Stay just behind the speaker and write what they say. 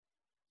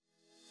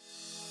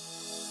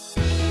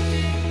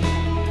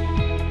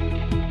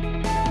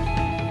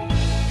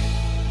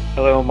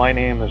Hello, my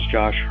name is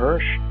Josh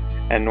Hirsch,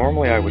 and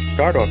normally I would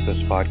start off this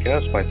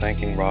podcast by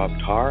thanking Rob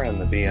Tarr and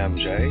the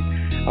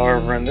BMJ.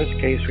 However, in this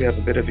case, we have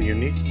a bit of a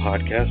unique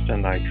podcast,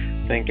 and I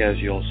think, as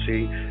you'll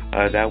see,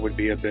 that would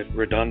be a bit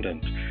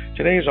redundant.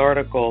 Today's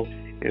article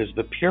is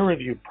The Peer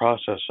Review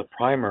Process, a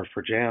Primer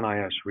for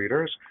JNIS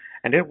Readers,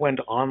 and it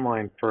went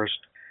online first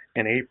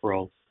in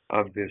April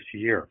of this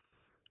year.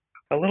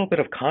 A little bit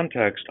of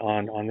context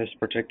on this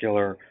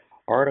particular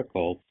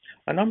article.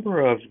 A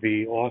number of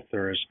the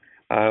authors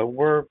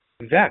were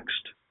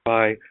vexed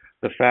by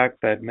the fact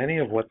that many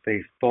of what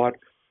they thought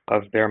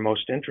of their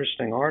most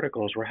interesting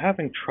articles were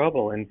having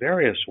trouble in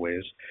various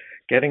ways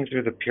getting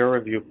through the peer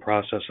review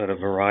process at a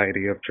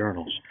variety of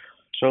journals.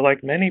 So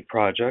like many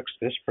projects,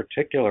 this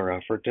particular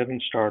effort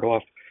didn't start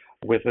off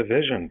with a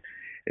vision.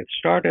 It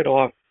started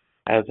off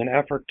as an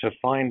effort to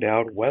find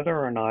out whether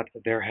or not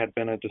there had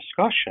been a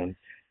discussion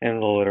in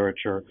the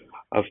literature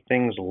of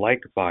things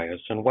like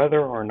bias and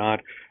whether or not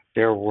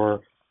there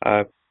were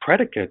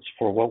predicates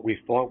for what we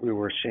thought we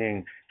were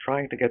seeing,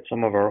 trying to get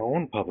some of our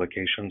own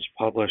publications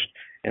published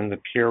in the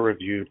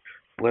peer-reviewed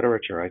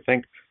literature. I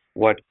think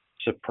what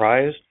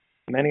surprised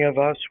many of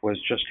us was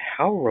just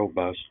how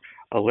robust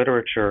a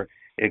literature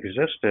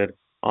existed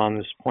on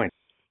this point.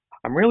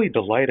 I'm really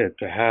delighted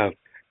to have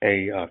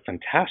a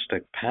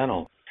fantastic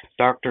panel.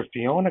 Dr.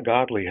 Fiona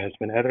Godley has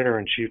been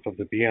editor-in-chief of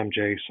the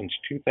BMJ since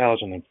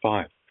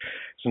 2005.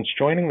 Since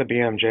joining the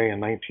BMJ in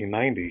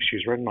 1990,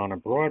 she's written on a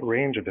broad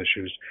range of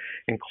issues,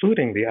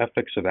 including the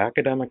ethics of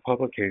academic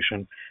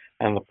publication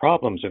and the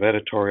problems of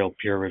editorial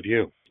peer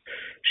review.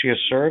 She has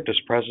served as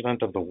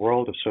president of the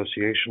World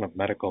Association of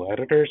Medical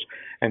Editors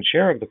and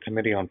chair of the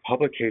Committee on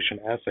Publication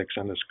Ethics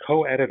and is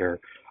co-editor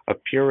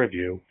of Peer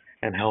Review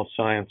and Health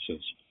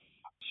Sciences.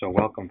 So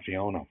welcome,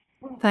 Fiona.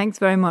 Thanks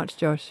very much,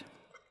 Josh.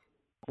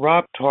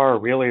 Rob Tarr,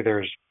 really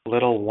there's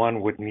little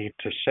one would need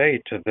to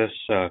say to this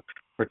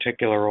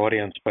particular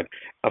audience, but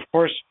of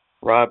course,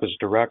 Rob is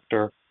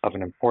director of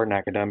an important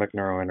academic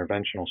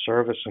neurointerventional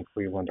service in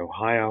Cleveland,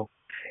 Ohio.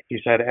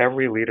 He's had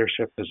every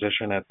leadership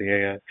position at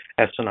the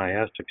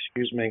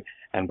SNIS,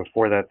 and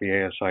before that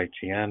the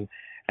ASITN,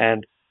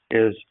 and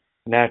is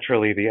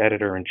naturally the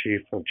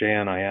editor-in-chief of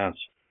JNIS.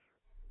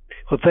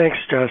 Well, thanks,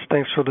 Josh.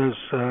 Thanks for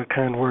those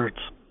kind words.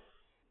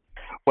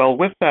 Well,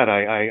 with that,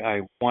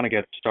 I want to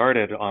get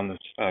started on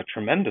this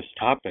tremendous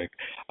topic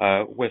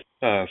with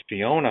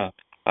Fiona.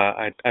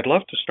 I'd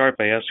love to start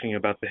by asking you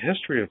about the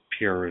history of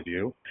peer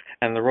review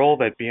and the role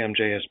that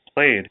BMJ has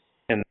played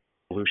in the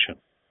evolution.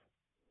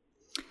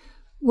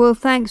 Well,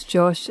 thanks,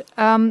 Josh.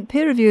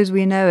 Peer review as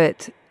we know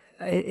it,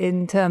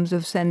 in terms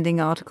of sending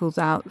articles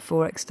out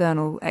for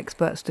external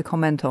experts to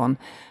comment on,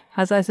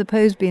 has, I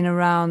suppose, been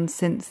around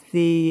since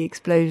the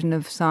explosion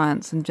of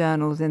science and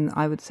journals in,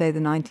 I would say, the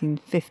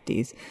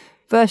 1950s.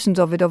 Versions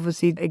of it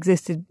obviously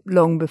existed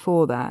long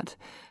before that,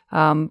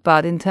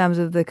 but in terms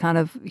of the kind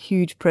of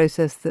huge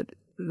process that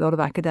a lot of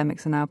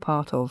academics are now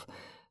part of,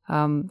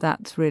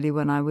 that's really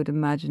when I would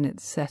imagine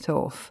it's set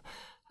off.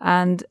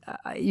 And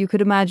you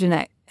could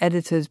imagine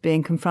editors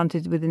being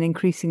confronted with an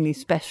increasingly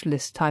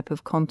specialist type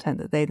of content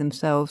that they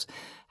themselves,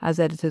 as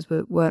editors,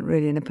 weren't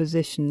really in a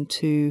position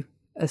to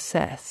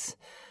assess.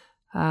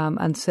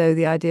 And so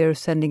the idea of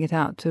sending it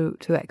out to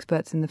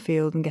experts in the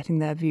field and getting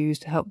their views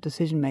to help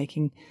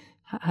decision-making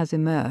has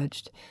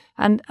emerged.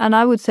 And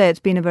I would say it's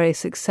been a very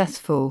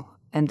successful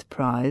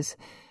enterprise.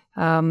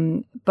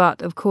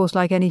 But of course,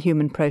 like any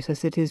human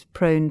process, it is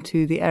prone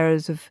to the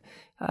errors of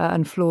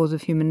and flaws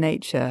of human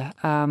nature.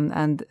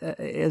 And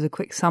as a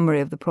quick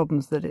summary of the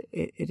problems that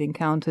it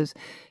encounters,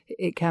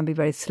 it can be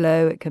very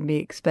slow, it can be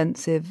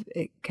expensive,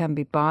 it can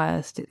be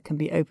biased, it can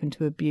be open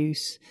to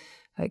abuse,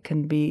 it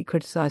can be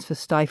criticised for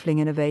stifling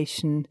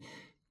innovation.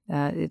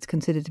 It's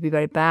considered to be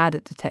very bad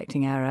at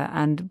detecting error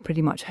and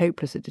pretty much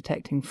hopeless at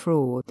detecting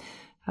fraud.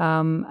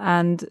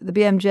 And the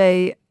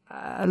BMJ,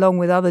 along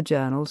with other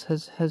journals,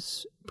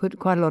 has put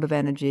quite a lot of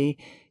energy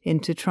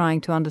into trying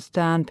to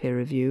understand peer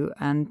review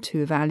and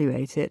to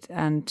evaluate it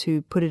and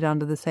to put it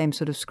under the same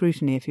sort of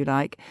scrutiny, if you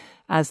like,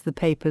 as the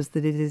papers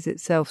that it is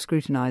itself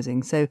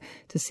scrutinizing. So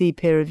to see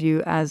peer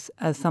review as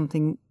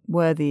something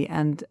worthy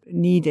and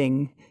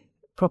needing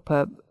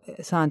proper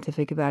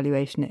scientific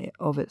evaluation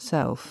of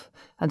itself.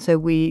 And so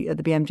we at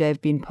the BMJ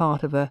have been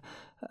part of a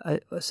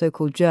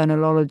so-called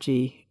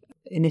journalology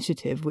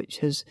initiative, which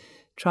has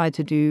tried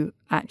to do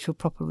actual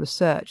proper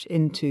research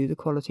into the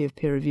quality of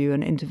peer review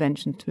and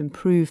interventions to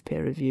improve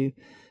peer review.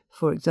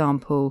 For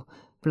example,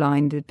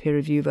 blinded peer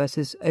review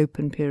versus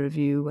open peer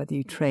review, whether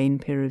you train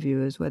peer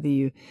reviewers, whether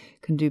you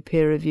can do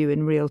peer review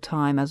in real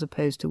time as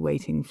opposed to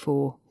waiting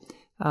for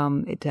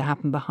it to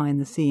happen behind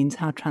the scenes.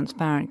 How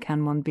transparent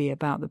can one be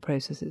about the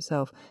process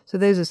itself? So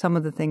those are some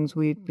of the things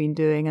we've been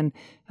doing,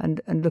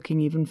 and looking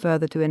even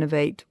further to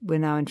innovate. We're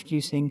now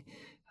introducing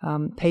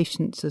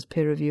patients as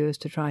peer reviewers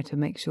to try to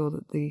make sure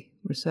that the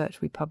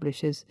research we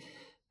publish is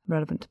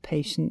relevant to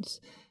patients.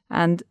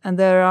 And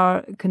there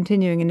are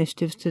continuing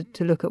initiatives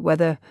to look at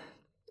whether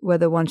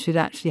one should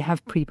actually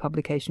have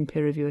pre-publication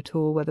peer review at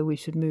all, whether we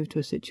should move to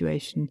a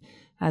situation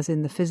as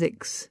in the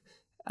physics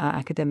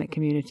academic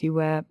community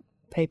where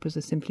papers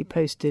are simply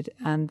posted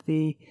and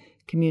the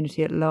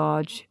community at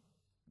large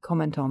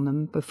comment on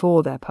them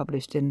before they're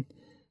published in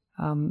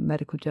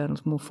medical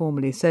journals more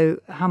formally. So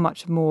how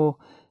much more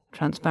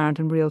transparent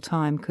and real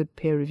time could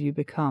peer review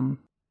become?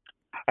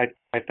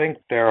 I think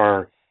there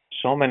are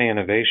so many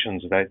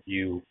innovations that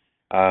you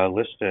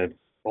listed.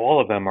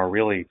 All of them are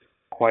really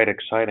quite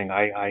exciting.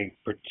 I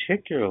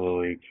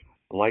particularly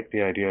like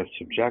the idea of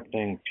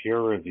subjecting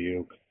peer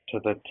review to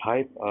the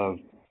type of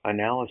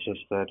analysis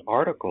that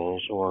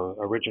articles or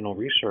original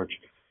research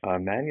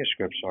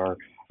manuscripts are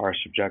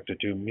subjected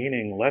to,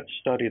 meaning let's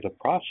study the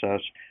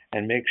process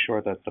and make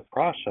sure that the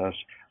process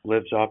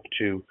lives up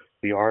to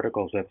the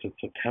articles that it's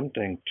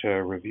attempting to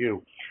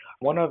review.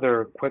 One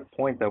other quick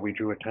point that we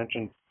drew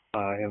attention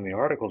in the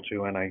article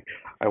to, and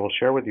I will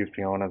share with you,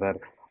 Fiona, that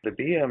the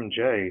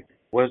BMJ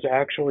was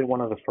actually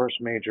one of the first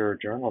major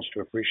journals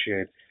to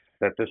appreciate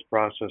that this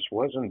process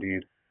was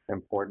indeed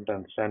important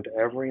and sent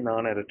every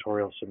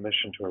non-editorial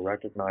submission to a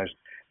recognized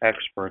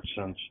expert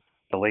since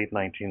the late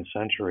 19th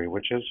century,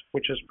 which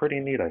is pretty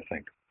neat, I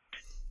think.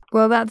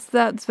 Well,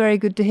 that's very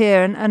good to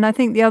hear. And I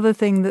think the other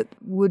thing that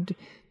would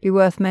be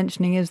worth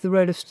mentioning is the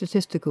role of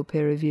statistical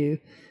peer review.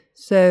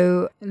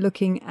 So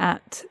looking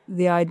at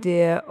the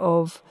idea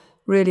of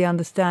really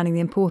understanding the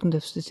importance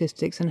of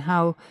statistics and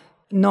how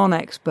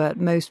non-expert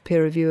most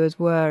peer reviewers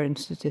were in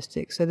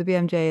statistics. So the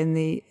BMJ in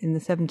the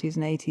 70s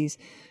and 80s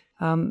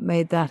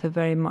made that a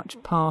very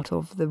much part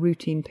of the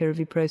routine peer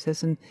review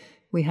process, and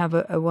we have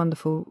a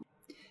wonderful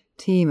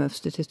team of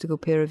statistical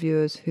peer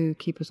reviewers who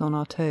keep us on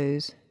our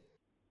toes.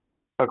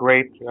 A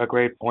great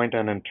point.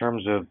 And in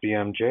terms of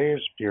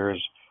BMJ's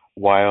peers,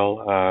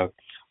 while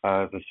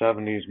the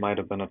 70s might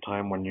have been a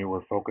time when you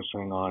were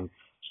focusing on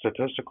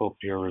statistical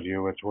peer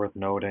review, it's worth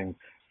noting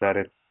that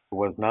it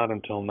was not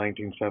until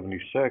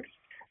 1976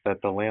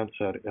 that the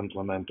Lancet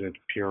implemented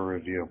peer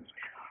review.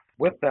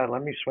 With that,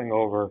 let me swing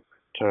over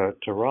to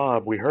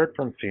Rob. We heard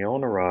from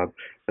Fiona, Rob,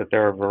 that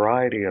there are a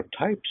variety of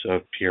types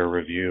of peer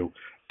review,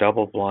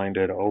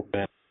 double-blinded,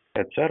 open,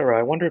 etc.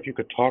 I wonder if you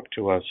could talk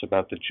to us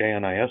about the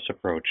JNIS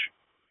approach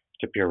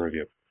to peer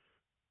review.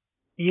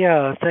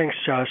 Yeah, thanks,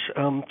 Josh.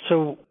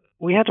 So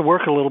we had to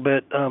work a little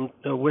bit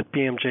with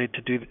BMJ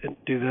to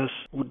do this.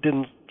 We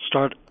didn't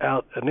start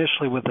out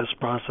initially with this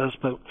process,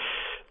 but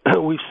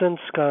we've since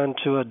gone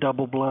to a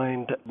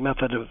double-blind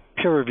method of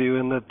peer review,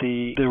 in that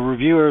the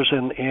reviewers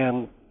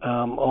and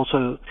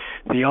also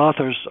the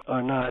authors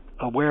are not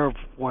aware of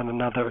one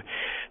another.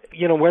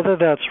 You know, whether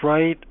that's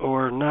right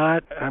or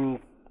not, I'm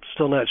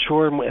still not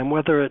sure, and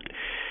whether it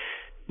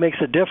makes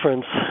a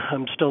difference,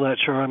 I'm still not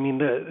sure. I mean,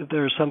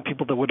 there are some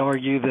people that would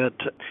argue that,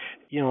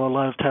 you know, a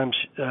lot of times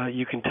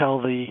you can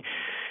tell the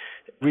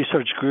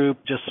research group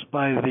just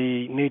by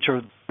the nature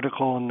of the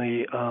article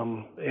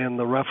and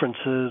the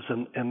references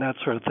and that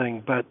sort of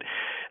thing. But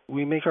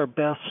we make our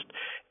best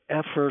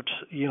effort,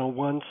 you know,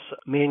 once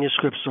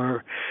manuscripts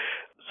are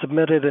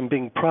submitted and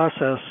being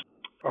processed,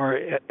 our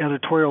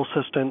editorial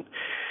assistant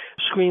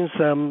screens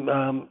them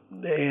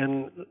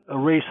and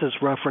erases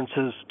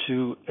references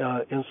to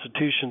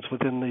institutions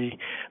within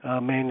the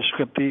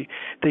manuscript. The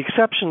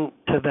exception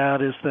to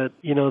that is that,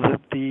 you know,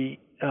 that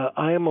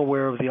I am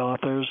aware of the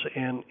authors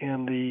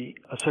and the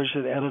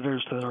associate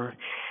editors that are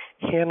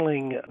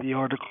handling the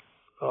article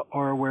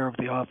are aware of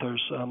the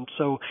authors.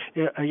 So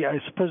I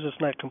suppose it's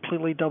not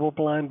completely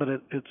double-blind, but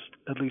it's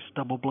at least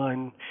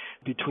double-blind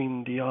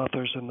between the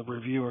authors and the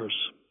reviewers.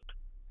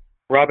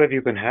 Rob, have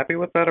you been happy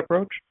with that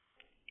approach?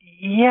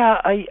 Yeah,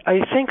 I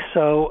think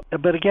so.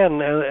 But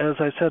again, as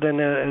I said,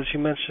 and as you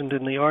mentioned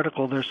in the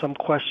article, there's some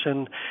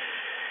question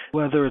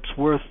whether it's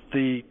worth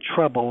the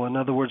trouble. In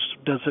other words,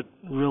 does it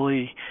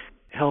really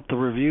help the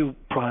review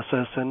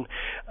process? And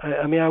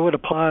I mean, I would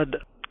applaud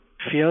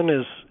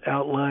Fiona's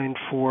outline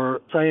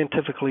for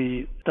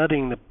scientifically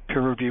studying the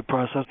peer review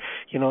process.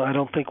 You know, I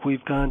don't think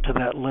we've gone to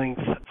that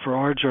length for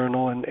our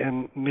journal,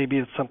 and maybe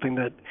it's something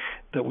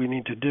that we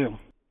need to do.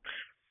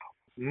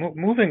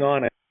 Moving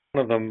on,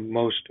 one of the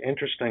most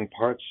interesting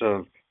parts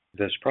of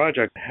this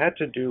project had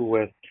to do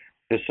with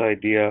this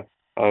idea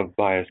of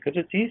bias, because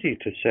it's easy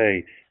to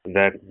say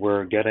that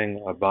we're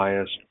getting a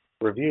biased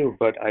review,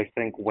 but I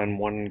think when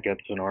one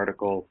gets an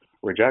article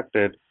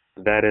rejected,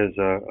 that is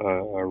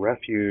a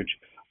refuge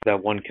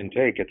that one can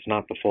take. It's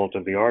not the fault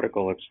of the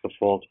article, it's the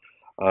fault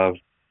of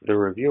the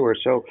reviewer.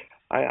 So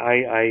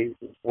I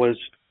was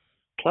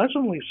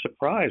pleasantly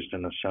surprised,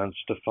 in a sense,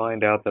 to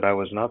find out that I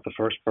was not the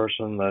first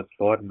person that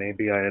thought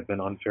maybe I had been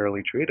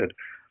unfairly treated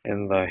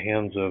in the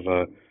hands of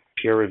a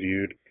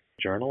peer-reviewed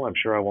journal. I'm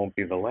sure I won't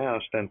be the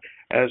last. And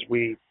as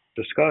we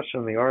discuss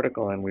in the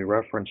article and we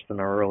referenced in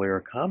our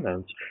earlier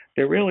comments,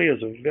 there really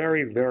is a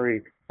very,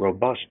 very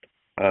robust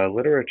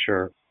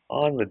literature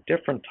on the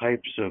different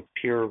types of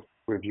peer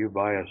review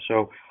bias.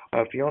 So,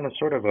 Fiona,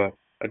 sort of a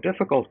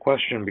difficult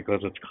question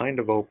because it's kind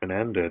of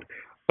open-ended,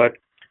 but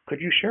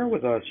could you share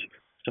with us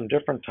some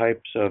different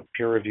types of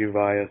peer review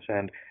bias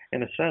and,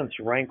 in a sense,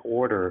 rank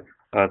order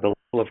the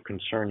level of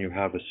concern you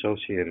have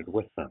associated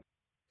with them?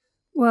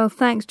 Well,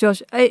 thanks,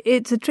 Josh.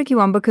 It's a tricky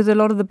one because a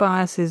lot of the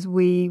biases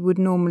we would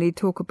normally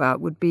talk about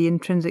would be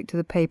intrinsic to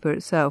the paper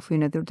itself.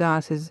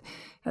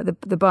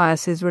 The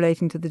biases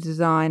relating to the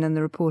design and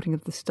the reporting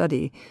of the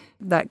study.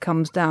 That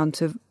comes down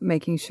to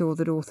making sure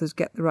that authors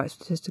get the right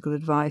statistical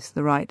advice,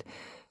 the right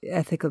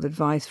ethical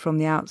advice from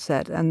the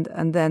outset, and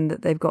then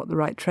that they've got the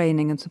right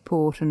training and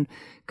support and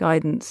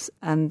guidance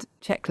and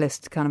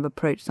checklist kind of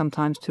approach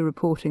sometimes to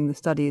reporting the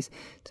studies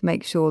to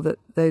make sure that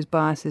those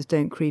biases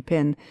don't creep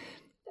in.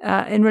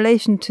 In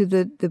relation to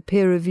the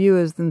peer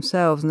reviewers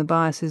themselves and the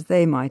biases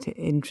they might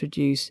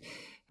introduce,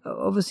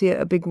 obviously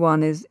a big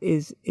one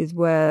is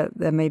where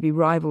there may be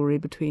rivalry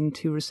between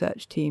two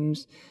research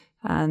teams,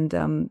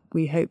 and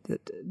we hope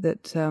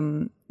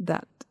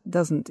that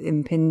doesn't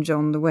impinge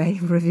on the way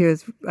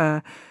reviewers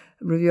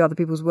review other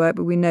people's work,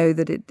 but we know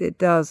that it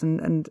does,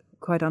 and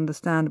quite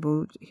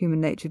understandable, human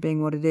nature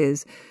being what it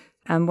is.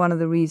 And one of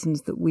the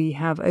reasons that we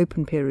have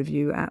open peer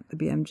review at the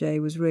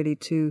BMJ was really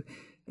to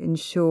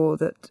ensure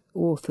that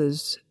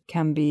authors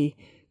can be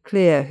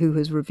clear who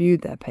has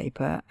reviewed their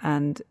paper,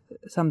 and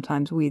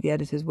sometimes we, the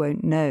editors,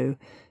 won't know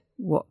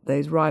what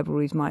those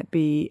rivalries might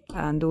be.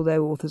 And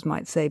although authors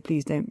might say,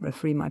 please don't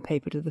referee my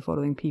paper to the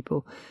following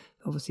people,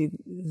 obviously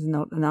there's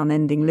not an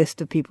unending list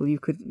of people you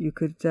could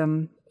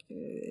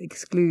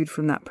exclude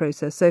from that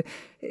process. So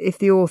if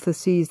the author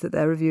sees that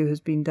their review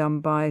has been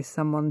done by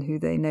someone who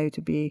they know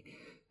to be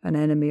an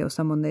enemy or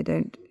someone they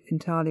don't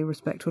entirely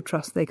respect or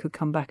trust, they could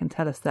come back and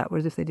tell us that.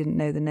 Whereas if they didn't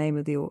know the name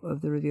of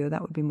the reviewer,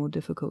 that would be more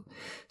difficult.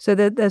 So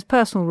there's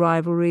personal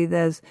rivalry,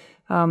 there's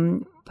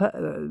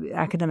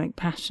academic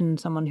passion,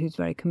 someone who's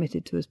very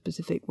committed to a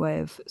specific way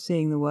of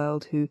seeing the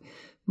world, who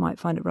might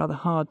find it rather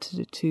hard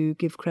to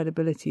give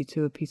credibility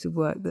to a piece of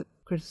work that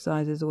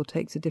criticises or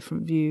takes a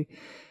different view.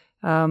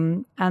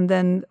 And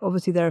then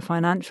obviously there are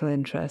financial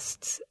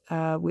interests,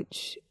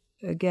 which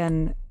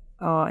again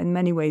are in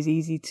many ways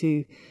easy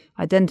to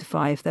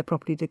identify if they're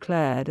properly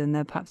declared, and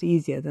they're perhaps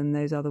easier than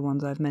those other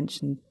ones I've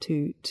mentioned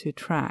to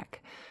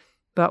track.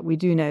 But we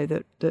do know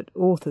that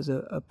authors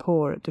are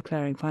poor at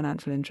declaring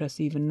financial interests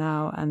even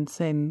now, and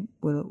same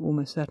will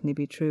almost certainly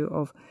be true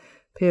of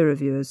peer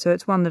reviewers. So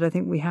it's one that I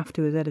think we have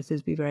to, as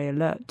editors, be very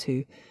alert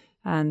to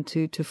and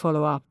to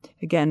follow up.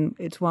 Again,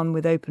 it's one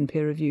with open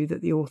peer review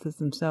that the authors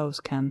themselves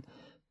can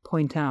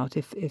point out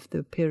if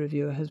the peer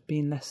reviewer has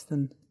been less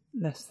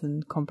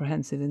than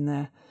comprehensive in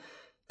their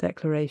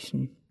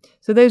declaration.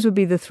 So those would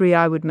be the three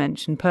I would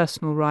mention: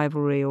 personal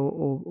rivalry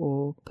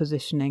or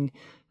positioning,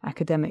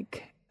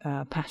 academic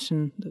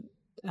passion,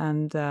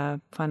 and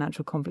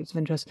financial conflicts of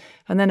interest.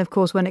 And then, of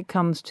course, when it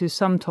comes to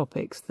some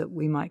topics that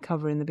we might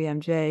cover in the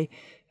BMJ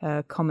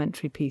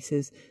commentary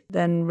pieces,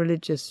 then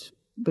religious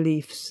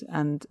beliefs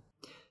and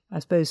I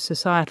suppose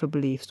societal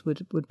beliefs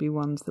would be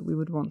ones that we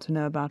would want to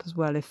know about as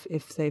well.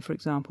 If say, for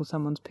example,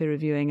 someone's peer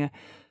reviewing a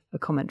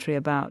commentary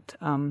about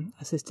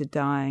assisted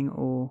dying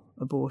or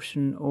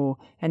abortion or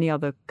any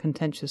other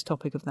contentious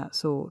topic of that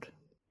sort.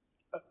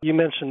 You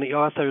mentioned the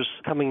authors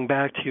coming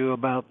back to you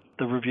about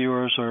the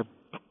reviewers or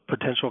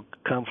potential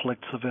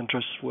conflicts of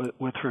interest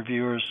with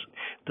reviewers.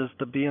 Does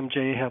the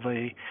BMJ have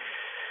a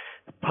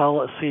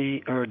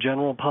policy or a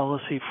general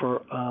policy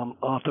for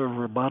author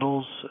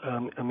rebuttals?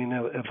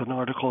 If an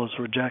article is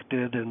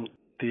rejected and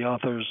the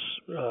authors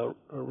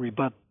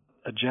rebut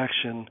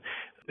ejection,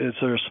 is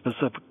there a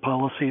specific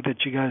policy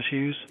that you guys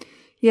use?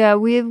 Yeah,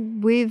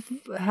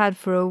 we've had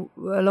for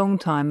a long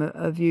time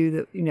a view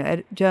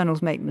that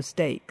journals make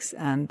mistakes,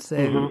 and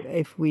so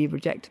if we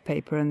reject a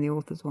paper and the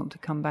authors want to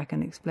come back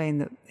and explain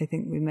that they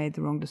think we made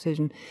the wrong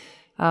decision,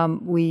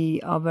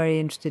 we are very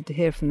interested to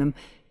hear from them.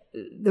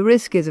 The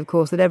risk is, of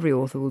course, that every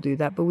author will do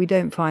that, but we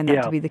don't find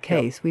that to be the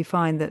case. Yeah. We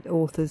find that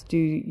authors do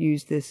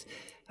use this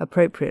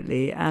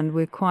appropriately, and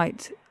we're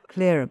quite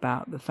clear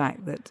about the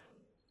fact that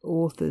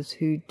authors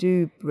who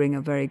do bring a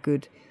very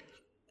good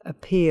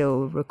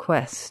appeal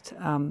request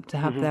to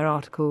have their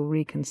article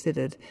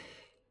reconsidered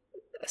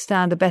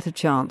stand a better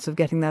chance of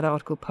getting that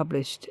article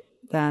published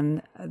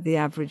than the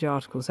average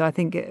article. So I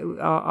think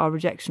our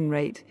rejection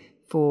rate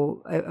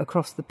for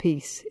across the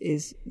piece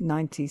is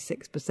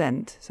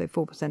 96%, so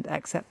 4%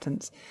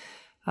 acceptance,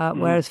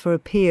 whereas for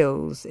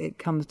appeals it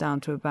comes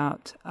down to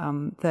about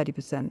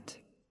 30%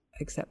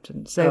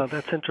 acceptance. So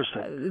that's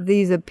interesting.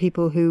 These are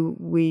people who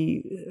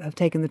we have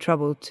taken the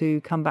trouble to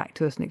come back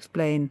to us and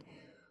explain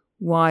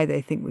why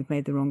they think we've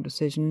made the wrong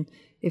decision.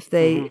 If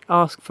they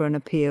ask for an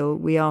appeal,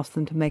 we ask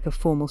them to make a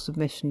formal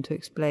submission to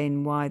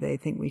explain why they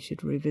think we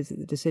should revisit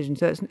the decision.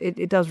 So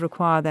it does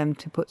require them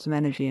to put some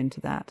energy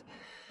into that.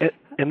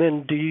 And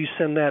then do you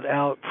send that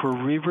out for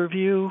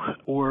re-review,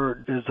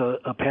 or is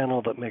a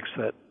panel that makes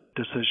that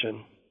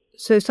decision?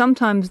 So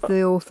sometimes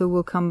the author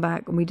will come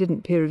back, and we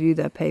didn't peer review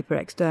their paper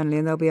externally,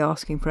 and they'll be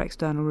asking for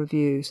external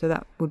review. So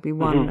that would be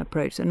one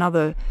approach.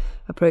 Another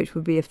approach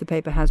would be if the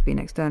paper has been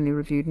externally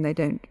reviewed and they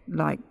don't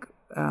like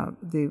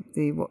what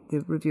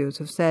the reviewers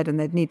have said, and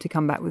they'd need to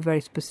come back with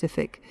very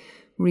specific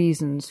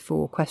reasons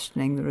for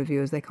questioning the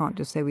reviewers. They can't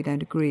just say we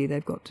don't agree.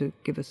 They've got to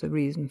give us a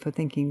reason for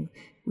thinking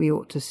we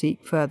ought to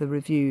seek further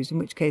reviews, in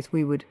which case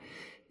we would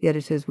the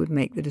editors would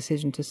make the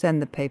decision to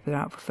send the paper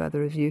out for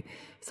further review.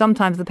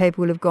 Sometimes the paper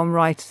will have gone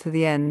right to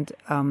the end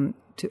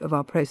of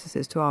our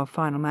processes, to our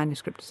final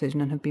manuscript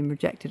decision, and have been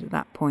rejected at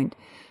that point.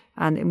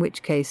 And in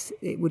which case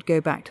it would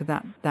go back to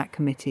that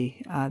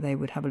committee. They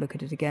would have a look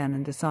at it again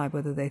and decide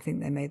whether they think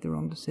they made the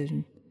wrong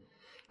decision.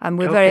 And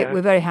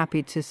we're very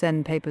happy to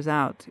send papers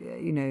out,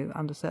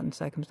 under certain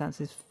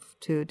circumstances,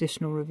 to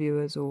additional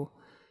reviewers or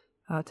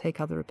take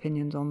other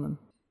opinions on them.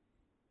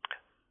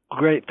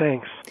 Great,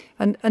 thanks.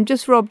 And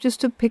just, Rob, just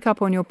to pick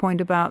up on your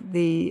point about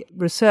the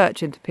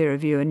research into peer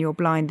review and your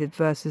blinded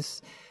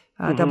versus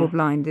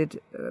double-blinded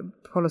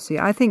policy,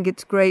 I think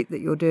it's great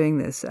that you're doing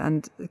this,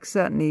 and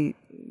certainly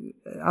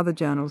other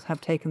journals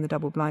have taken the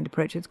double-blind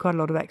approach. It's quite a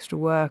lot of extra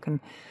work, and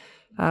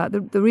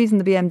the reason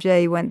the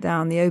BMJ went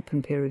down the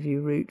open peer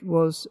review route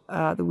was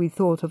that we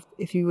thought of,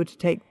 if you were to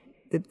take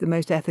the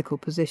most ethical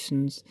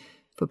positions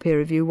for peer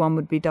review, one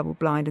would be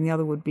double-blind and the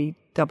other would be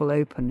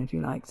double-open, if you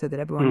like, so that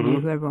everyone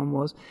knew who everyone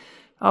was.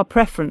 Our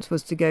preference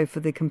was to go for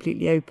the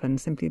completely open,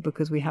 simply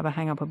because we have a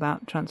hang-up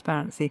about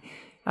transparency.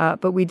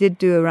 But we did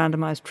do a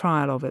randomized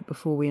trial of it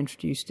before we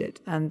introduced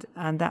it, and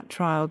that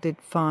trial did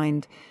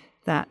find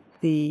that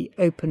the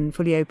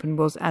fully open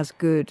was as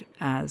good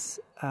as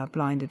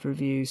blinded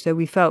review. So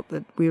we felt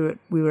that we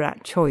were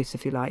at choice,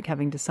 if you like,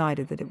 having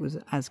decided that it was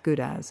as good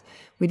as.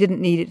 We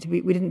didn't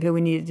feel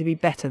we needed it to be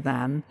better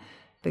than,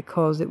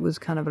 because it was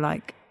kind of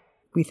like,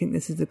 we think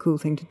this is the cool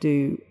thing to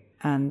do,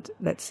 and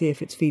let's see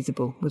if it's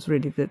feasible, was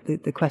really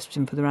the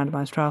question for the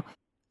randomized trial.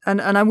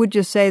 And I would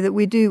just say that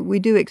we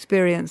do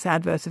experience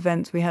adverse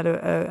events. We had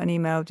an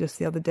email just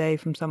the other day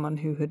from someone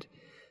who had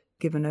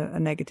given a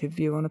negative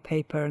view on a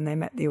paper, and they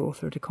met the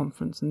author at a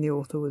conference, and the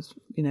author was,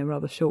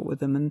 rather short with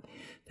them, and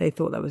they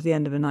thought that was the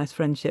end of a nice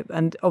friendship.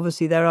 And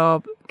obviously there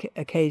are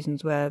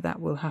occasions where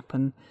that will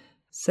happen.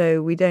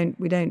 So we don't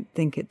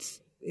think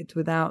it's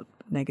without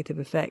negative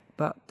effect,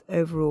 but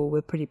overall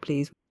we're pretty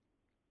pleased.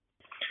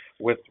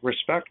 With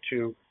respect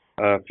to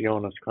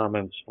Fiona's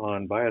comments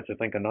on bias, I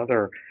think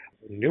another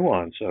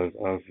nuance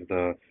of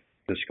the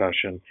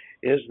discussion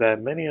is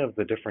that many of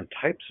the different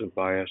types of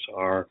bias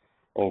are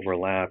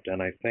overlapped,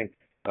 and I think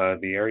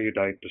the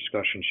erudite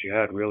discussion she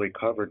had really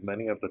covered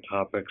many of the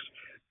topics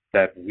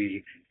that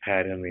we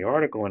had in the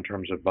article in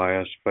terms of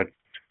bias, but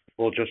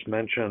we'll just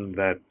mention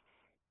that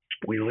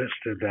we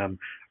listed them,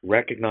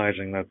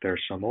 recognizing that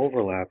there's some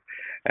overlap,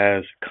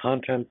 as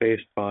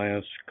content-based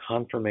bias,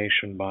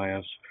 confirmation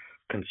bias,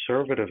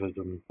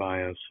 conservatism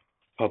bias,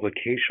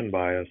 publication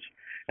bias,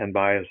 and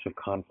bias of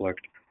conflict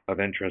of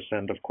interest.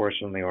 And of course,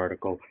 in the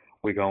article,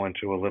 we go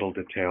into a little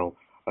detail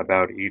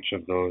about each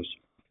of those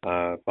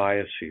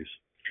biases.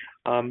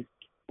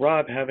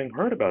 Rob, having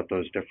heard about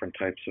those different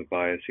types of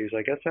biases,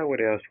 I guess I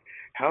would ask,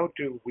 how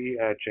do we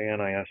at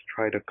JNIS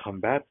try to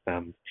combat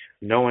them,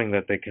 knowing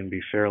that they can be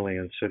fairly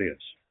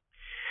insidious?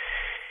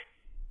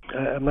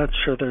 I'm not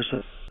sure there's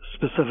a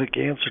specific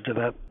answer to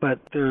that, but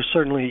there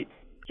certainly,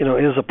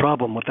 is a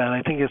problem with that.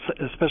 I think it's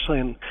especially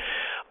in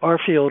our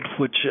field,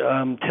 which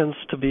tends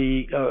to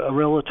be a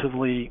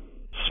relatively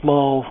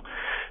small,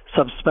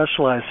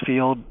 subspecialized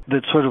field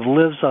that sort of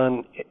lives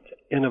on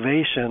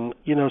innovation.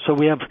 So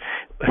we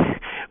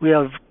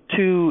have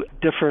two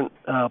different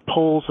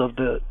poles of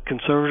the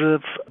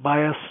conservative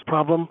bias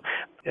problem.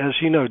 As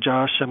you know,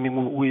 Josh,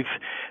 we've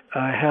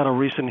had a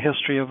recent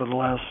history over the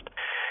last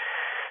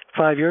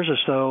 5 years or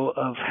so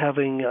of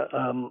having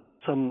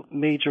some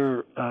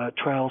major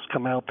trials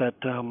come out that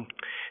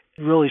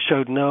really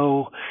showed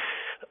no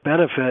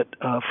benefit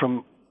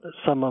from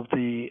some of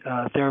the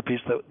therapies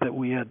that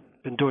we had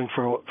been doing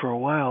for a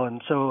while.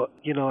 And so,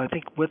 I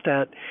think with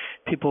that,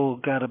 people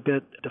got a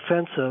bit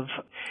defensive,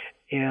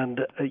 and,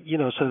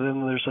 so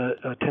then there's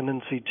a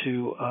tendency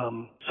to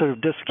sort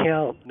of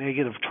discount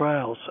negative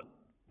trials.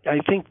 I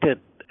think that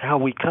how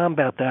we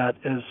combat that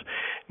is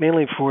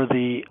mainly for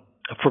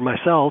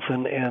myself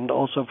and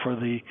also for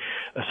the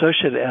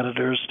associate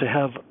editors to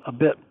have a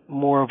bit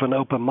more of an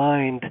open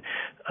mind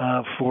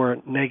for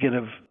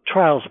negative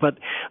trials. But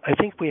I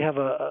think we have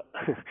a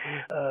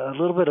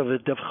little bit of a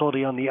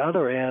difficulty on the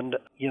other end.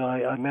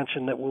 I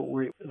mentioned that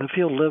the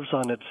field lives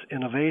on its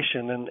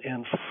innovation,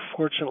 and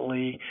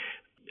fortunately,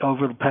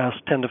 over the past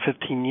 10 to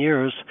 15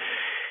 years,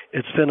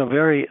 it's been a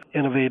very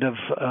innovative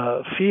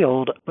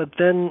field. But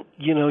then,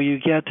 you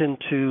get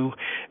into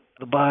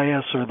the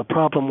bias or the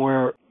problem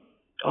where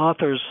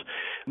authors,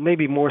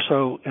 maybe more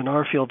so in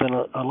our field than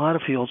a lot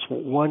of fields,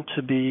 want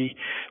to be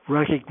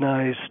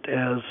recognized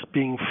as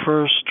being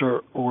first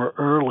or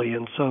early.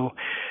 And so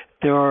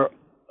there are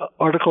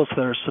articles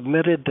that are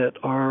submitted that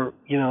are,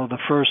 the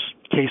first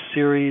case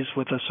series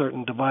with a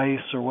certain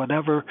device or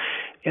whatever.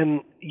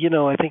 And,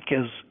 I think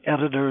as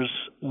editors,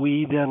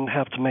 we then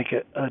have to make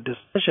a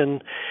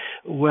decision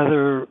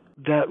whether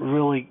that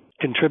really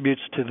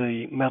contributes to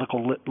the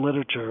medical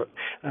literature.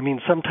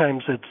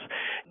 Sometimes it's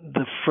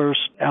the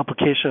first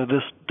application of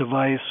this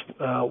device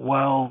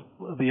while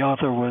the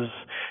author was,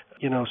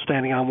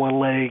 standing on one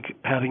leg,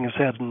 patting his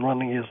head and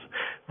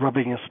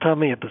rubbing his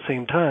tummy at the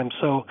same time.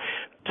 So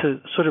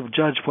to sort of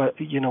judge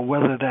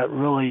whether that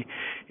really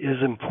is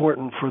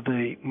important for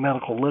the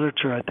medical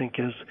literature, I think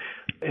is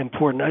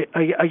important.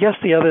 I guess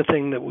the other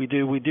thing that we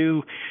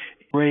do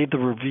grade the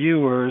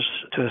reviewers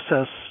to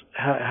assess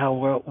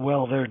how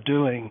well they're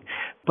doing.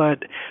 But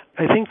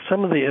I think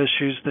some of the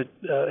issues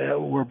that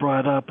were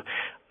brought up,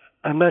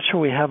 I'm not sure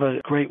we have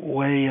a great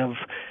way of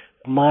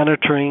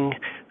monitoring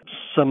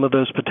some of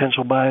those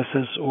potential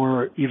biases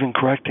or even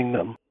correcting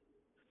them.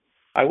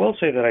 I will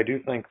say that I do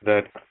think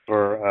that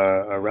for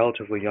a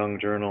relatively young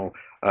journal,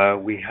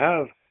 we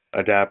have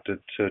adapted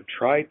to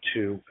try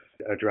to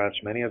address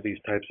many of these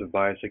types of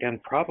bias, again,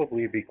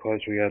 probably because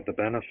we had the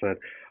benefit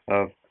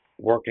of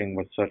working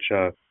with such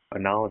a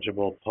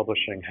knowledgeable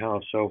publishing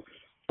house. So,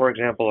 for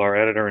example, our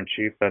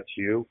editor-in-chief, that's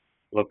you,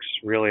 looks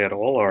really at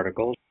all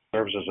articles,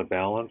 serves as a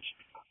balance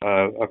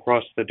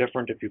across the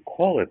different, if you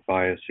call it,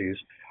 biases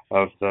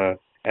of the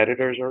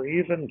editors, or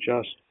even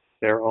just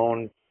their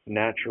own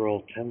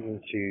natural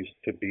tendencies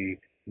to be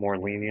more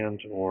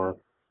lenient or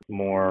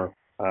more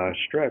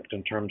strict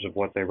in terms of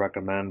what they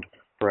recommend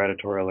for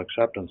editorial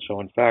acceptance.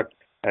 So in fact,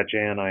 at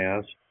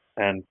JNIS,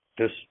 and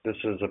this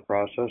is a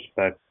process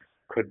that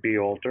could be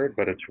altered,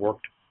 but it's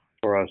worked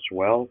for us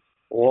well,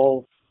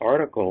 all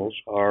articles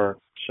are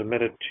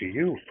submitted to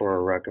you for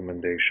a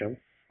recommendation,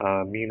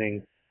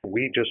 meaning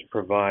we just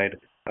provide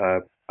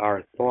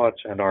our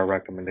thoughts and our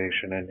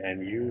recommendation,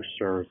 and you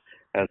serve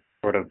as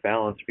sort of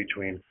balance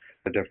between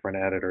the different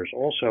editors.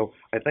 Also,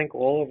 I think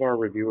all of our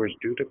reviewers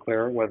do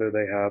declare whether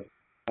they have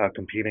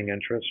competing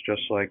interests,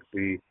 just like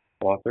the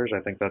authors.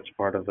 I think that's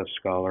part of the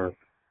Scholar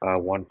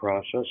One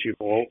process.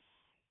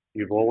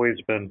 You've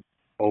always been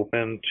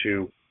open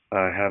to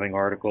having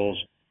articles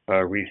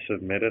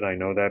resubmitted. I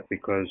know that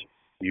because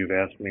you've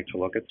asked me to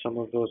look at some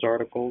of those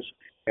articles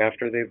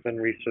after they've been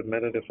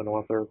resubmitted if an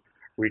author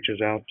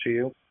reaches out to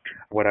you.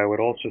 What I would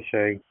also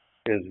say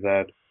is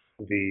that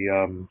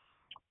the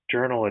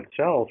journal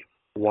itself,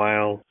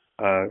 while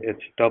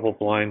it's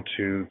double-blind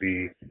to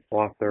the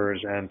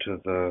authors and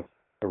to the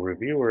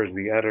reviewers,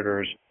 the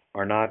editors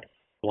are not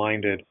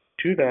blinded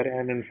to that.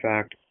 And in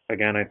fact,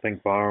 again, I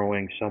think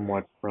borrowing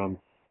somewhat from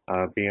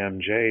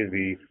BMJ,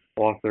 the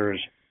authors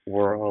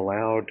were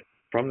allowed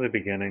from the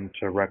beginning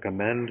to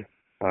recommend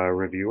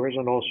reviewers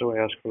and also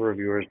ask for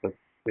reviewers that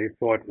they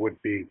thought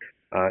would be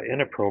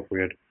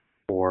inappropriate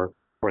for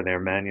their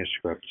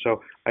manuscript.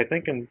 So I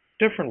think in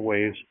different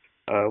ways,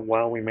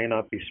 while we may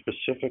not be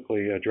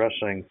specifically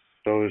addressing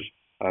those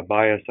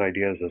bias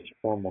ideas as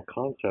formal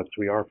concepts,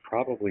 we are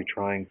probably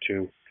trying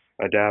to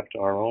adapt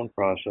our own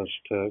process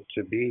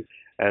to be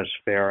as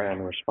fair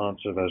and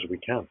responsive as we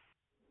can.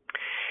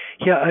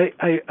 Yeah,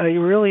 I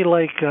really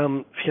like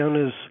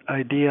Fiona's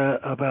idea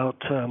about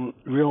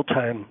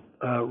real-time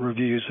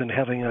reviews and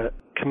having a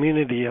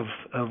community of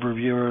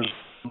reviewers.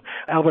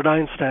 Albert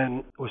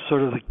Einstein was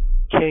sort of the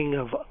king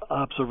of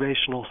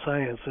observational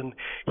science, and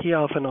he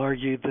often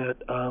argued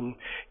that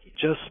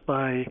just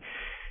by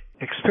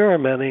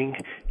experimenting,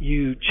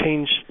 you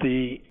change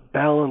the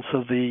balance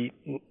of the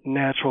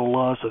natural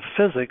laws of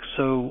physics,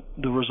 so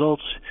the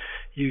results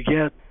you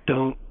get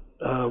don't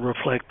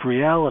reflect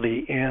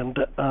reality. And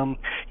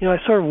I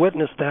sort of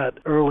witnessed that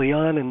early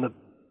on in the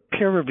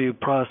peer review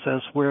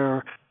process,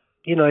 where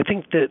I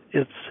think that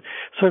it's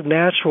sort of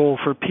natural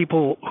for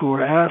people who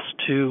are asked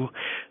to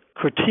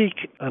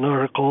critique an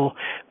article.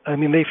 I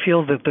mean, they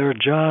feel that their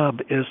job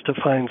is to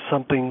find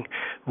something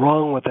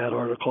wrong with that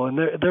article, and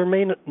there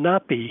may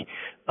not be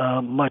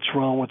much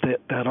wrong with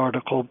that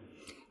article.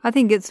 I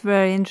think it's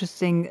very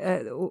interesting.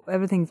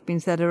 Everything's been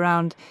said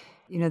around,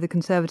 the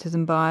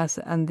conservatism bias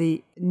and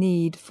the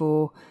need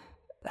for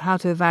how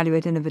to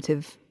evaluate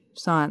innovative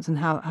science and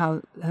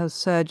how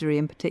surgery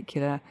in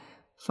particular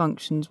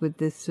functions with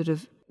this sort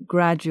of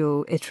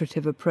gradual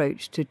iterative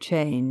approach to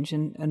change,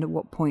 and at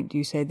what point do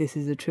you say this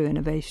is a true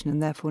innovation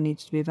and therefore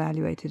needs to be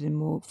evaluated in a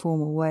more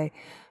formal way,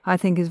 I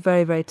think is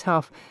very, very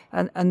tough.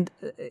 And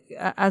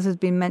as has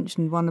been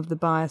mentioned, one of the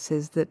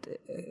biases that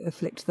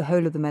afflicts the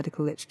whole of the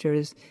medical literature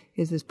is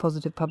this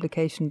positive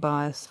publication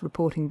bias,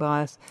 reporting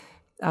bias,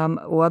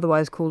 or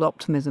otherwise called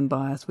optimism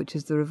bias, which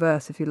is the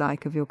reverse, if you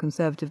like, of your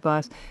conservative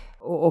bias,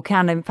 or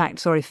can, in fact,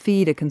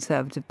 feed a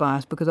conservative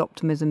bias, because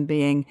optimism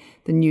being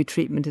the new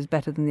treatment is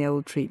better than the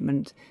old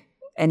treatment,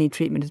 any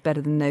treatment is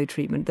better than no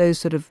treatment, those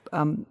sort of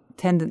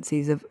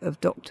tendencies of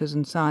doctors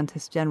and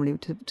scientists generally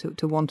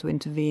to want to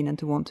intervene and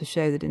to want to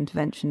show that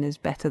intervention is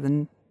better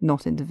than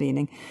not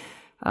intervening,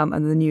 and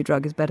the new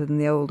drug is better than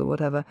the old or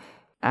whatever.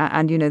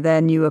 And,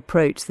 their new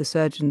approach, the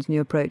surgeon's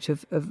new approach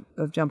of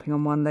jumping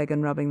on one leg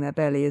and rubbing their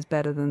belly is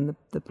better than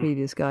the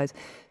previous guys.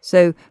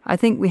 So I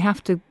think we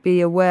have to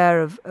be aware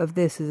of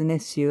this as an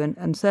issue.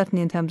 And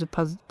certainly in terms of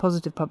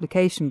positive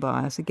publication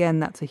bias, again,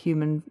 that's a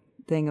human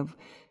thing of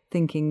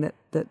thinking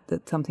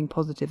that something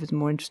positive is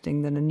more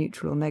interesting than a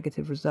neutral or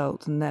negative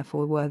result, and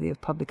therefore worthy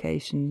of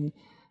publication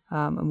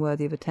and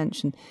worthy of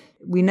attention.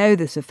 We know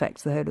this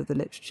affects the whole of the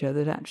literature,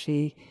 that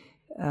actually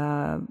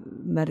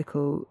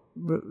medical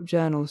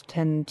journals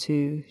tend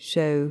to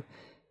show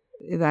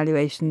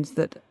evaluations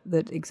that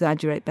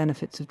exaggerate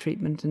benefits of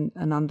treatment and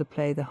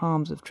underplay the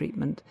harms of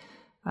treatment.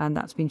 And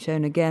that's been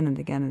shown again and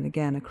again and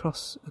again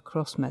across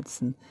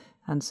medicine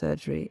and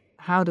surgery.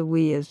 How do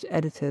we as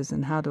editors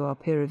and how do our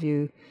peer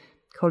review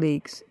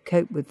colleagues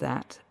cope with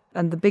that?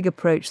 And the big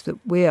approach that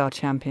we are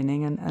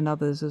championing, and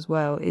others as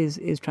well,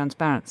 is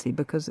transparency,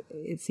 because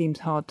it seems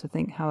hard to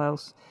think how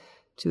else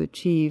to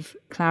achieve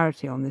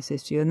clarity on this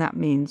issue. And that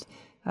means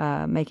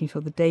making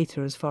sure the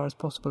data, as far as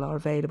possible, are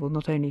available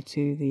not only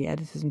to the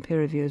editors and peer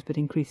reviewers, but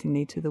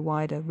increasingly to the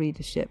wider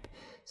readership,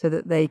 so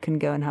that they can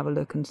go and have a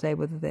look and say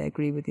whether they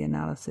agree with the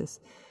analysis.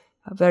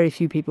 Very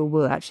few people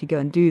will actually go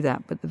and do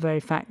that, but the very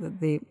fact that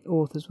the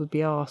authors would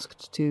be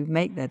asked to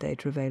make their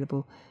data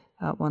available,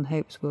 one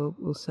hopes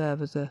will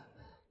serve as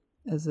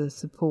a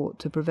support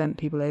to prevent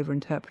people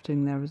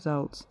over-interpreting their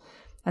results.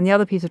 And the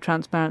other piece of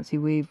transparency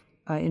we've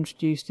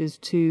introduced is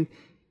to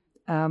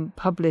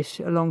publish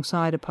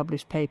alongside a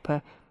published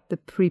paper the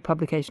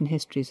pre-publication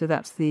history. So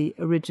that's the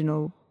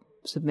original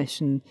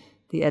submission,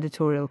 the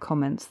editorial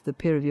comments, the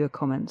peer reviewer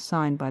comments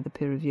signed by the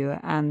peer reviewer,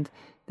 and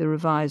the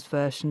revised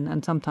version,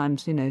 and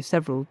sometimes,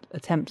 several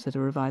attempts at a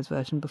revised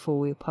version before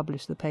we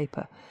publish the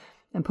paper.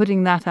 And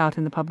putting that out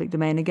in the public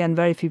domain, again,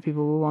 very few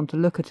people will want to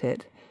look at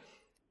it.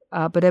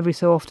 But every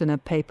so often a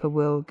paper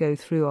will go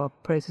through our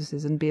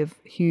processes and be of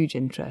huge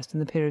interest,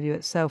 and the peer review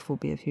itself will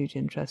be of huge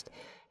interest.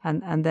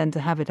 And then to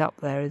have it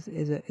up there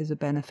is a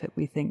benefit,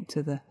 we think,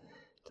 to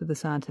the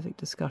scientific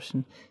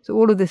discussion. So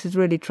all of this is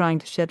really trying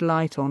to shed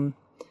light on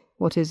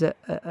what is a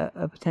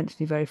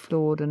potentially very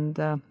flawed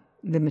and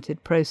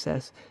limited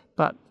process,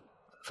 but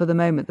for the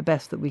moment the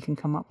best that we can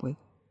come up with.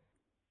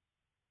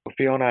 Well,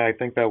 Fiona, I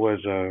think that was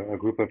a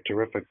group of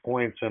terrific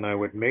points, and I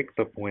would make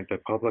the point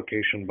that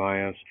publication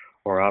bias,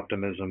 or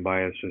optimism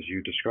bias as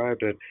you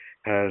described it,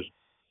 has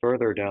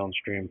further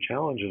downstream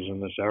challenges in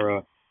this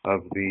era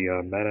of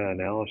the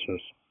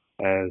meta-analysis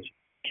as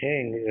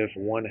king. If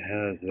one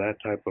has that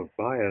type of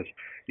bias,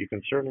 you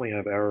can certainly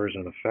have errors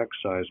in effect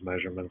size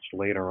measurements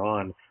later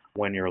on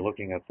when you're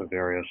looking at the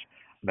various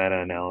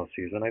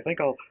meta-analyses. And I think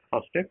I'll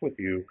stick with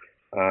you,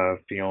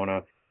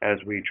 Fiona, as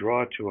we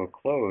draw to a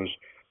close.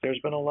 There's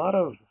been a lot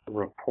of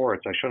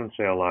reports, I shouldn't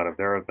say a lot of,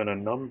 there have been a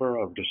number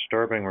of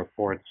disturbing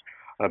reports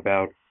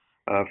about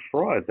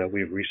fraud that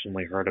we've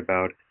recently heard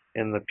about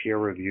in the peer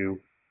review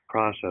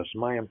process.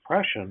 My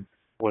impression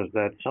was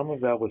that some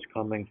of that was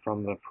coming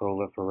from the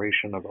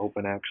proliferation of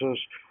open access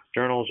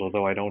journals,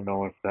 although I don't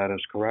know if that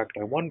is correct.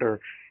 I wonder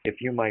if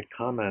you might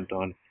comment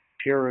on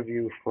peer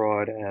review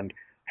fraud and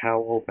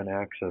how open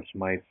access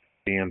might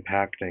be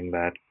impacting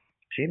that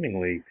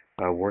seemingly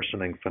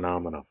worsening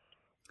phenomena.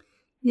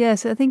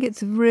 Yes, I think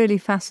it's really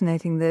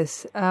fascinating,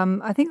 this.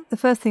 I think the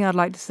first thing I'd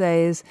like to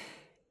say is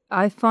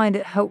I find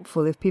it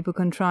helpful if people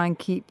can try and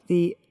keep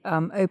the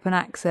open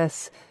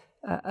access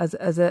as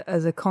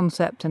a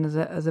concept and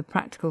as a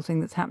practical thing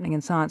that's happening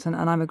in science, and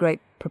I'm a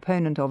great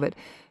proponent of it,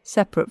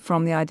 separate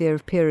from the idea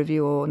of peer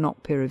review or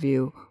not peer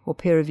review, or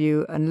peer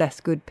review and less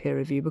good peer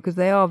review, because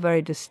they are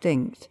very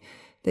distinct.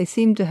 They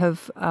seem to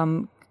have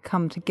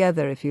come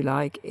together, if you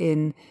like,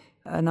 in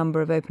a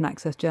number of open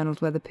access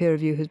journals where the peer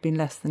review has been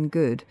less than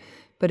good.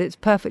 But it's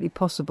perfectly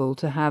possible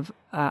to have,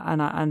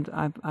 and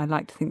I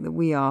like to think that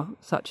we are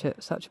such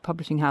a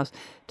publishing house,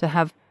 to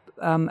have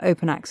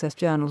open access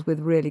journals with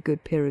really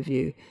good peer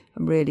review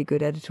and really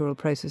good editorial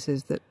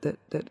processes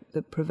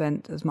that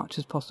prevent as much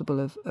as possible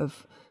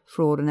of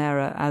fraud and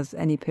error as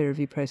any peer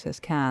review process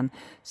can.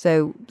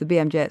 So the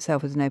BMJ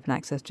itself is an open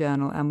access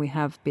journal, and we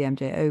have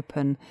BMJ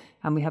Open,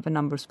 and we have a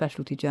number of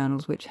specialty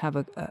journals which have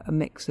a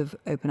mix of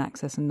open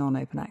access and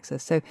non-open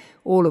access. So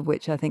all of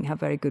which I think have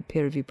very good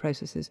peer review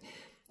processes.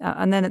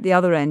 And then at the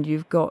other end,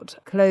 you've got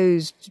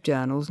closed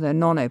journals,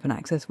 non-open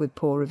access with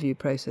poor review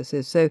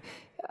processes. So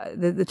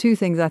the two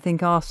things I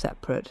think are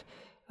separate.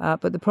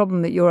 But the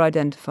problem that you're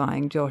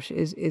identifying, Josh,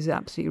 is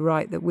absolutely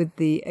right, that with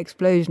the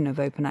explosion of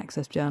open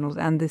access journals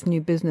and this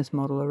new business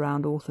model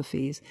around author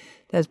fees,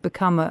 there's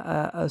become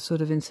a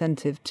sort of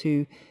incentive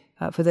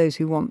for those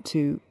who want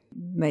to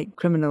make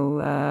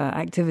criminal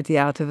activity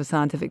out of a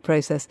scientific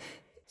process.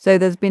 So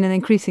there's been an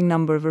increasing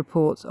number of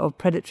reports of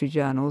predatory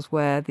journals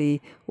where the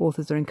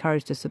authors are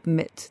encouraged to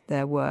submit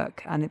their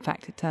work, and in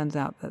fact it turns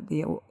out that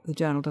the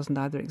journal doesn't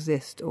either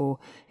exist or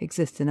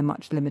exists in a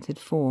much limited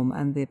form,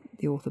 and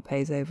the author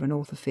pays over an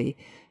author fee.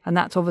 And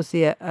that's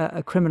obviously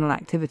a criminal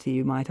activity,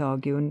 you might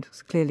argue, and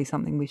it's clearly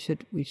something we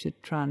should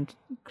try and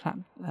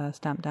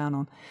stamp down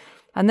on.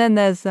 And then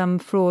there's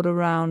fraud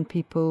around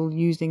people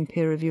using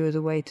peer review as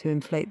a way to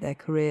inflate their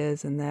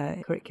careers and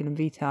their curriculum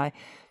vitae,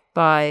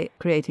 by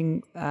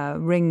creating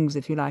rings,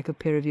 if you like, of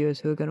peer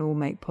reviewers who are going to all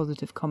make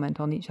positive comment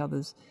on each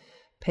other's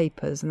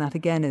papers. And that,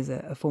 again, is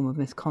a form of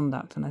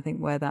misconduct. And I think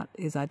where that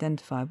is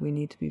identified, we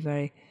need to be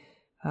very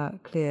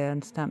clear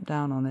and stamp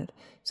down on it.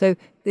 So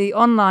the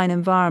online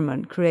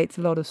environment creates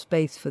a lot of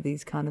space for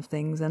these kind of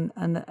things, and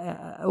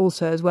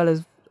also, as well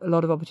as a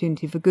lot of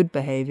opportunity for good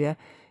behaviour,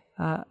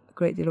 a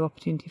great deal of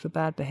opportunity for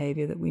bad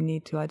behaviour that we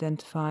need to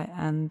identify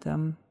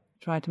and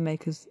try to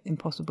make as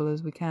impossible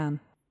as we can.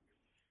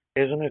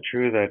 Isn't it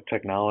true that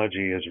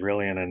technology is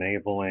really an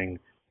enabling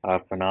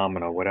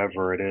phenomena,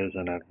 whatever it is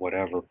and at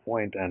whatever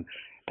point,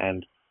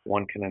 and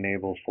one can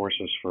enable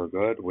forces for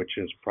good, which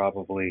is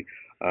probably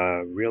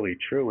really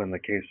true in the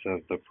case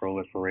of the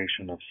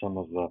proliferation of some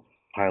of the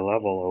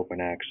high-level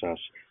open access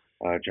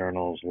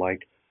journals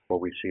like what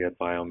we see at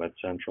Biomed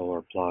Central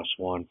or PLOS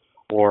One,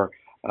 or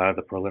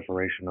the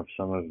proliferation of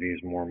some of these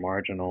more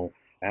marginal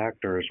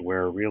actors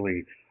where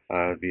really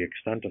the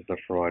extent of the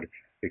fraud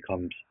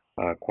becomes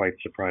quite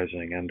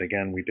surprising. And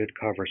again, we did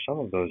cover some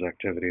of those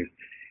activities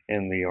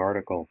in the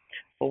article.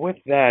 But with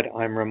that,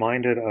 I'm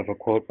reminded of a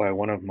quote by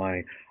one of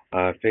my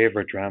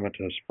favorite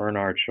dramatists,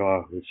 Bernard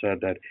Shaw, who said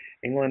that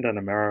England and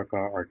America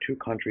are two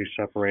countries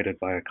separated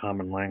by a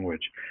common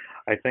language.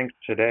 I think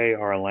today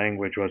our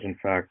language was in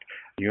fact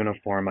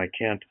uniform. I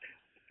can't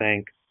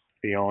thank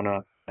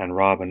Fiona and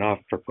Rob enough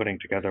for putting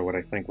together what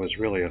I think was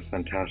really a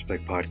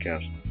fantastic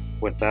podcast.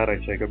 With that,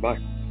 I say goodbye.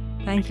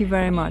 Thank you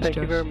very much, Thank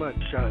Josh. you very much,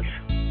 Josh.